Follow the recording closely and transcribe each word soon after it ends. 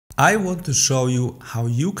I want to show you how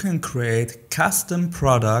you can create custom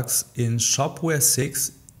products in Shopware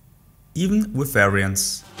 6 even with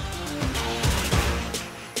variants.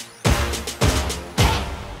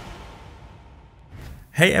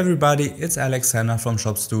 Hey everybody, it's Alexander from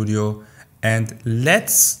Shop Studio, and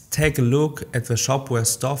let's take a look at the Shopware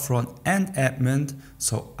storefront and admin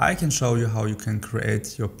so I can show you how you can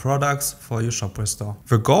create your products for your Shopware store.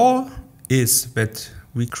 The goal is that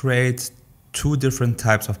we create two different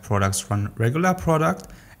types of products, one regular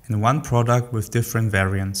product and one product with different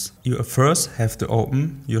variants. You first have to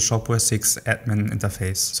open your Shopware 6 admin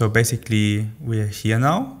interface. So basically we're here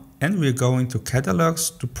now and we're going to catalogs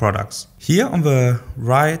to products. Here on the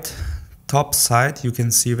right top side you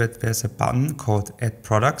can see that there's a button called add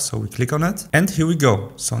products, so we click on it and here we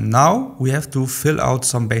go. So now we have to fill out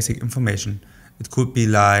some basic information. It could be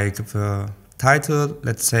like the title,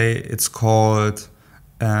 let's say it's called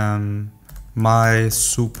My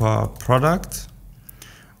Super Product.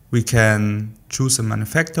 We can choose a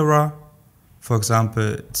manufacturer, for example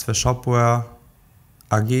it's the Shopware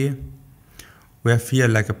AG. We have here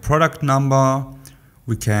like a product number,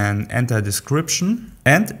 we can enter a description,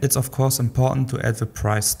 and it's of course important to add the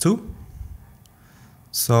price too.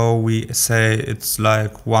 So we say it's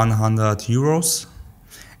like 100 euros.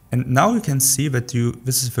 And now you can see that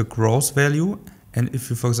this is the gross value, and if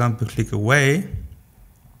you for example click away,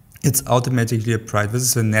 it's automatically applied. This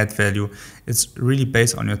is the net value. It's really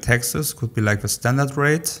based on your taxes, could be like the standard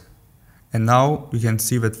rate. And now we can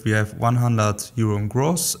see that we have 100 euro in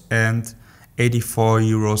gross and 84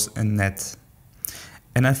 euros in net.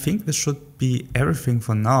 And I think this should be everything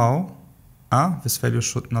for now. This value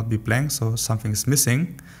should not be blank, so something is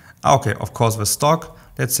missing. Okay, of course the stock.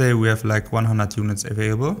 Let's say we have like 100 units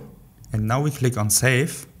available. And now we click on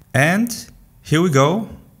save. And here we go.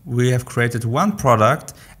 We have created one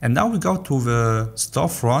product. And now we go to the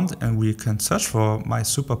storefront and we can search for My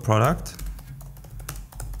Super Product.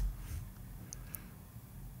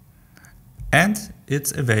 And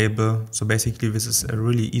it's available. So basically this is a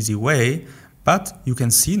really easy way, but you can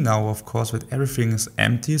see now of course that everything is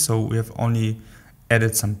empty, so we have only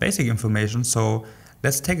added some basic information. So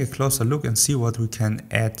let's take a closer look and see what we can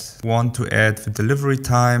add. Want to add the delivery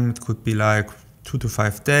time, it could be like 2 to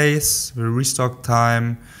 5 days, the restock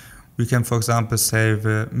time. We can for example say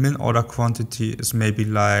the min order quantity is maybe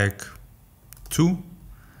like 2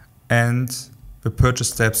 and the purchase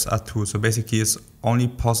steps are 2. So basically it's only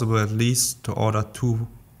possible at least to order 2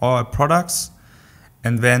 products,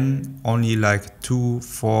 and then only like 2,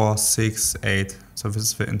 4, 6, 8. So this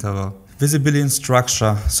is the interval. Visibility and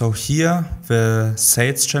structure. So here the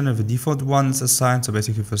sales channel, the default one is assigned. So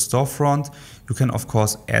basically the storefront. You can of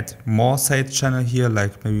course add more sales channel here,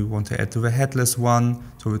 like maybe you want to add to the headless one.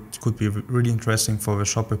 So it could be really interesting for the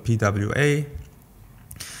shopper PWA.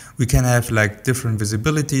 We can have like different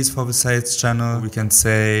visibilities for the sales channel. We can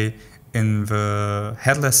say in the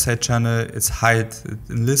headless sales channel it's hide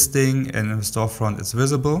in listing, and in the storefront it's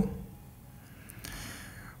visible.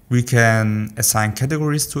 We can assign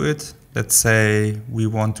categories to it. Let's say we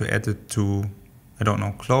want to add it to, I don't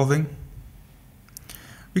know, clothing.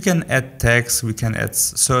 We can add tags, we can add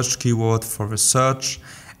search keyword for the search.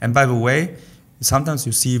 And by the way, sometimes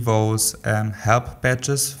you see those help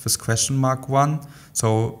badges, this question mark one.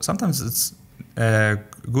 So sometimes it's a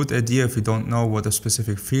good idea if you don't know what a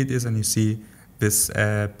specific field is and you see this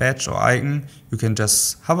badge or icon, you can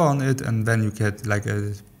just hover on it and then you get like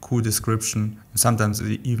a cool description, and sometimes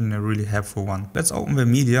even a really helpful one. Let's open the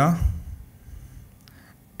media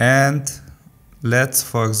and let's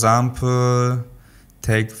for example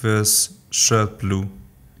take this shirt blue.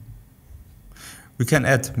 We can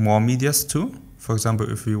add more medias too. For example,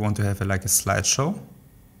 if we want to have like a slideshow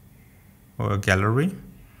or a gallery,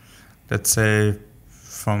 let's say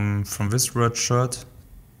from this red shirt.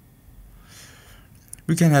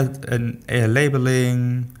 We can add a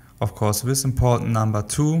labeling, of course this important number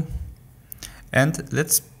 2, and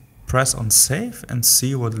let's press on save and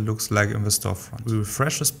see what it looks like in the storefront. We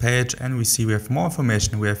refresh this page and we see we have more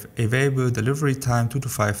information. We have available delivery time 2 to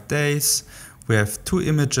 5 days. We have 2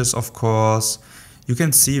 images of course. You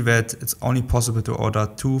can see that it's only possible to order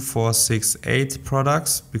 2, 4, 6, 8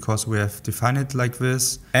 products because we have defined it like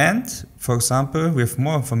this. And for example, we have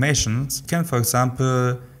more information. You can for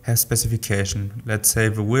example have specification. Let's say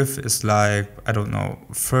the width is like, I don't know,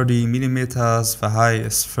 30 millimeters, the height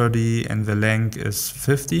is 30 and the length is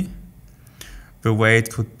 50. The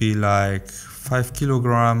weight could be like 5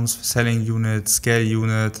 kilograms, selling unit, scale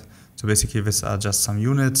unit. So basically these are just some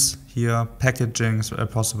units here. Packaging is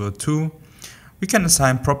possible too. We can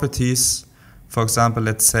assign properties. For example,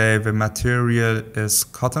 let's say the material is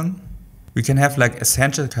cotton. We can have like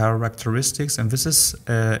essential characteristics, and this is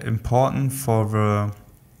important for the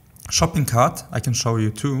shopping cart. I can show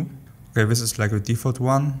you too. Okay, this is like a default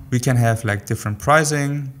one. We can have like different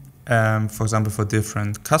pricing, for example, for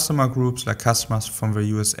different customer groups, like customers from the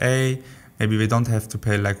USA. Maybe they don't have to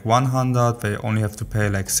pay like 100, they only have to pay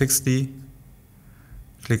like 60.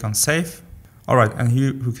 Click on save. Alright, and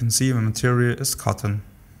here you can see the material is cotton.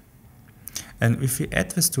 And if we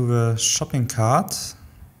add this to the shopping cart,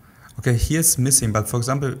 okay, here's missing, but for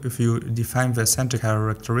example, if you define the essential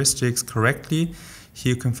characteristics correctly,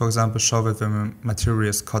 here you can, for example, show that the material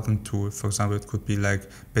is cotton too. For example, it could be like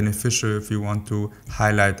beneficial if you want to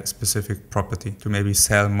highlight a specific property to maybe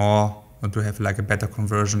sell more or to have like a better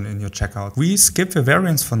conversion in your checkout. We skip the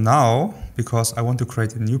variants for now because I want to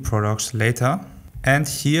create a new product later. And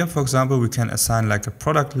here, for example, we can assign like a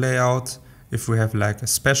product layout. If we have like a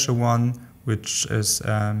special one, which is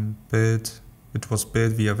it was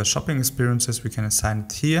built via the shopping experiences, we can assign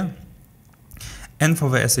it here. And for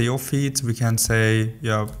the SEO feed, we can say,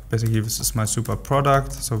 yeah, basically this is my super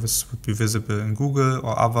product. So this would be visible in Google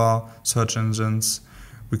or other search engines.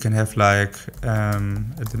 We can have like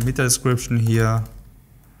the meta description here,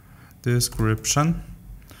 description.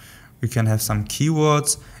 We can have some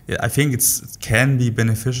keywords. I think it can be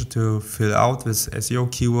beneficial to fill out with SEO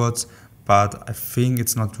keywords, but I think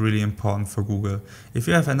it's not really important for Google. If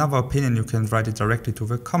you have another opinion, you can write it directly to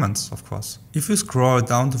the comments, of course. If you scroll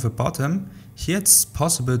down to the bottom, here it's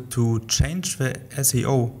possible to change the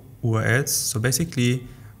SEO URLs. So basically,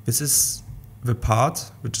 this is the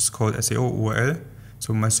part which is called SEO URL.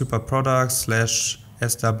 So my super product /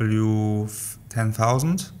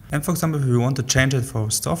 SW10,000. And for example, if we want to change it for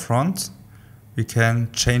storefront, we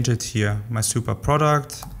can change it here. My super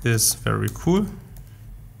product is very cool.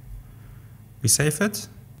 We save it.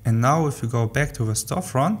 And now if we go back to the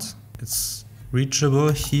storefront, it's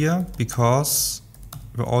reachable here because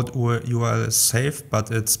the old URL is saved,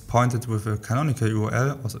 but it's pointed with a canonical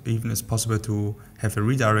URL. Or even it's possible to have a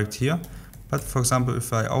redirect here. But for example,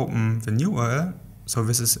 if I open the new URL, so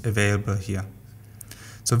this is available here.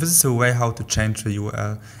 So this is a way how to change the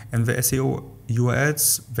URL. And the SEO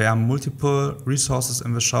URLs, there are multiple resources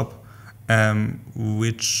in the shop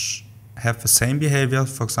which have the same behavior.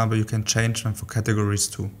 For example, you can change them for categories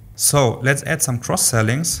too. So let's add some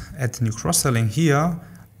cross-sellings. Add new cross-selling here.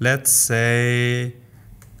 Let's say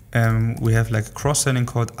we have like a cross-selling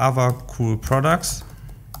called other cool products.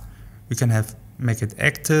 We can make it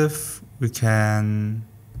active. We can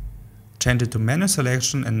change it to menu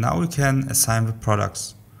selection, and now we can assign the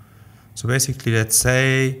products. So basically, let's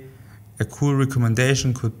say a cool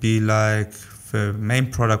recommendation could be like the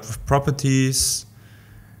main product with properties.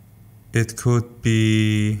 It could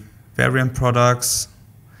be variant products.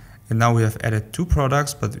 And now we have added 2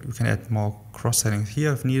 products, but we can add more cross-selling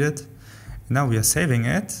here if needed. And now we are saving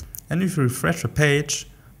it. And if we refresh the page,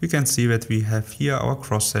 we can see that we have here our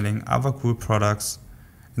cross-selling other cool products.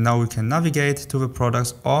 And now we can navigate to the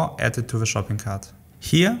products or add it to the shopping cart.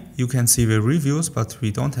 Here you can see the reviews, but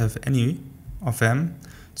we don't have any of them.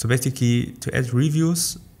 So basically, to add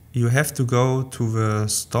reviews, you have to go to the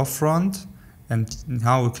storefront, and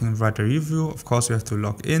now you can write a review. Of course, you have to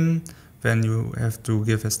log in. Then you have to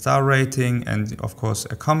give a star rating and of course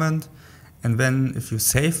a comment. And then if you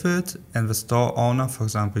save it and the store owner, for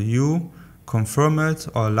example, you confirm it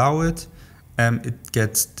or allow it, it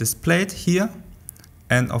gets displayed here.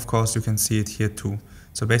 And of course, you can see it here too.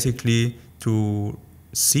 So basically, to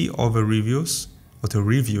see all the reviews, or to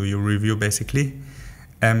review your review basically,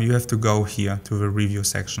 you have to go here to the review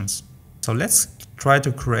sections. So let's try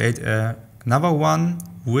to create another one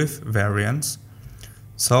with variants.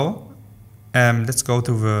 So let's go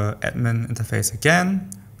to the admin interface again.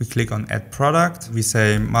 We click on add product. We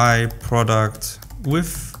say my product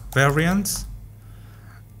with variants.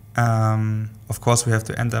 Of course, we have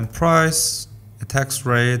to enter price, a tax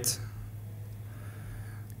rate.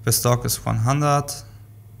 The stock is 100.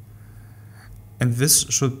 And this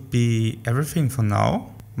should be everything for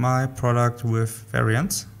now. My product with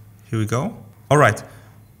variants. Here we go. All right,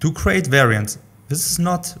 to create variants, this is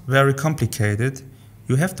not very complicated.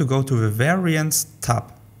 You have to go to the variants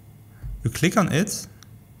tab. You click on it.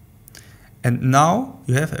 And now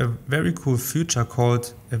you have a very cool feature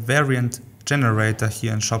called a variant generator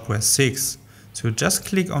here in Shopware 6. So you just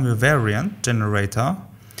click on the variant generator,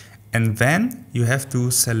 and then you have to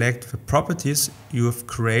select the properties you have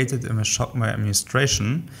created in the Shopware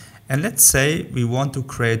administration. And let's say we want to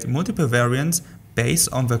create multiple variants based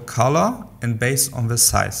on the color and based on the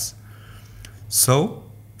size. So,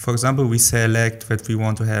 for example, we select that we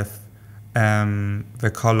want to have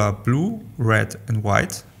the color blue, red and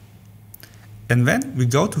white. And then we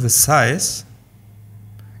go to the size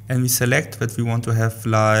and we select that we want to have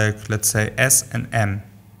like, let's say S and M.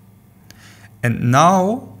 And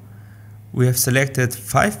now we have selected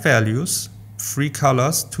 5 values, 3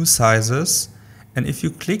 colors, 2 sizes. And if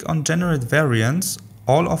you click on generate variants,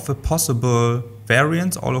 all of the possible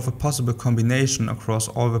variants, all of the possible combination across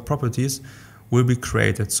all the properties will be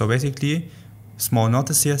created. So basically, small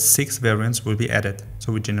notice here, 6 variants will be added.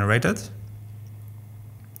 So we generate it.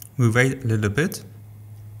 We wait a little bit.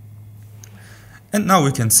 And now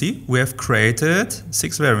we can see we have created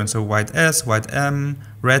 6 variants. So white S, white M,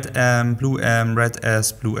 red M, blue M, red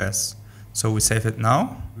S, blue S. So we save it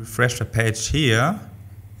now. Refresh the page here.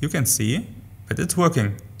 You can see that it's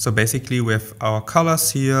working. So basically we have our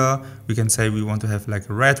colors here. We can say we want to have like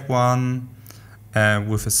a red one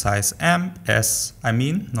with a size M, S, I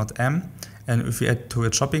mean, not M. And if we add to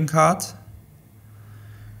a shopping cart,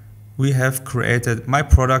 we have created my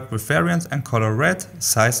product with variant and color red,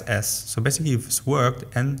 size S. So basically this worked,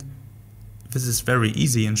 and this is very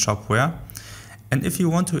easy in Shopware. And if you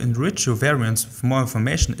want to enrich your variants with more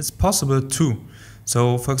information, it's possible too.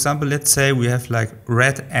 So for example, let's say we have like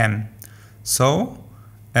red M. So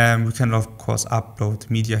we can of course upload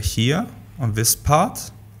media here on this part,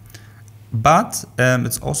 but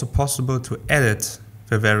it's also possible to edit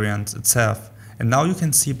the variant itself. And now you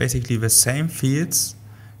can see basically the same fields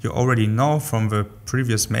you already know from the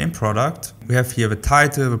previous main product. We have here the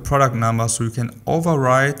title, the product number, so you can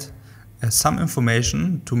override some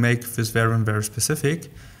information to make this variant very specific.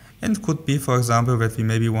 And it could be, for example, that we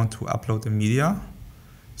maybe want to upload a media.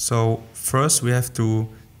 So first we have to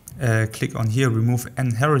click on here, remove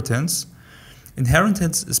inheritance.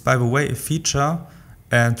 Inheritance is, by the way, a feature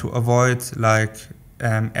to avoid like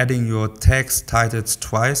adding your text titles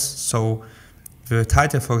twice. So the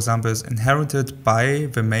title, for example, is inherited by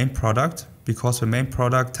the main product because the main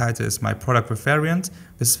product title is my product with variant.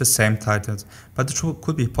 This is the same title. But it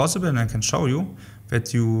could be possible, and I can show you,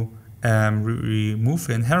 that you remove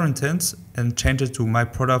the inheritance and change it to my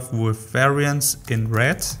product with variants in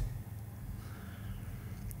red.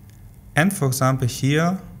 And for example,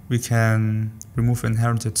 here we can remove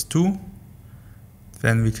inheritance too.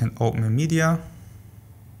 Then we can open a media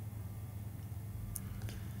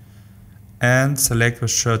and select the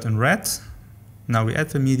shirt in red. Now we add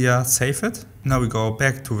the media, save it. Now we go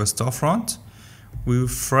back to the storefront. We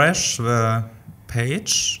refresh the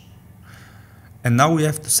page. And now we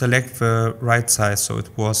have to select the right size. So it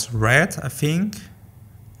was red, I think,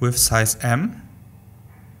 with size M.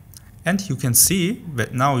 And you can see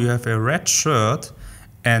that now you have a red shirt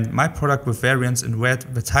and my product with variants in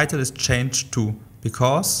red. The title is changed too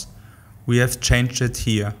because we have changed it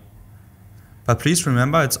here. But please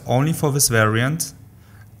remember, it's only for this variant.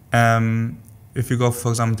 If you go, for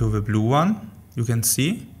example, to the blue one, you can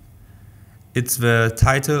see it's the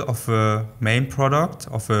title of the main product,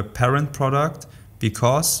 of the parent product,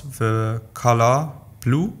 because the color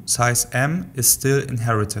blue, size M, is still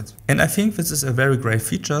inherited. And I think this is a very great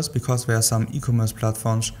feature because there are some e-commerce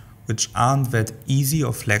platforms which aren't that easy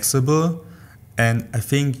or flexible, and I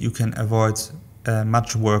think you can avoid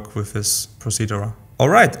much work with this procedure.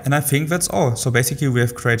 Alright, and I think that's all. So basically we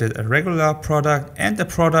have created a regular product and a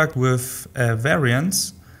product with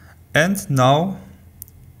variants. And now,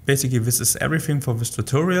 basically this is everything for this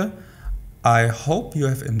tutorial. I hope you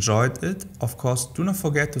have enjoyed it. Of course, do not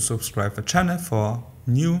forget to subscribe the channel for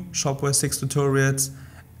new Shopware 6 tutorials.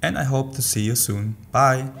 And I hope to see you soon.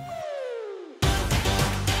 Bye!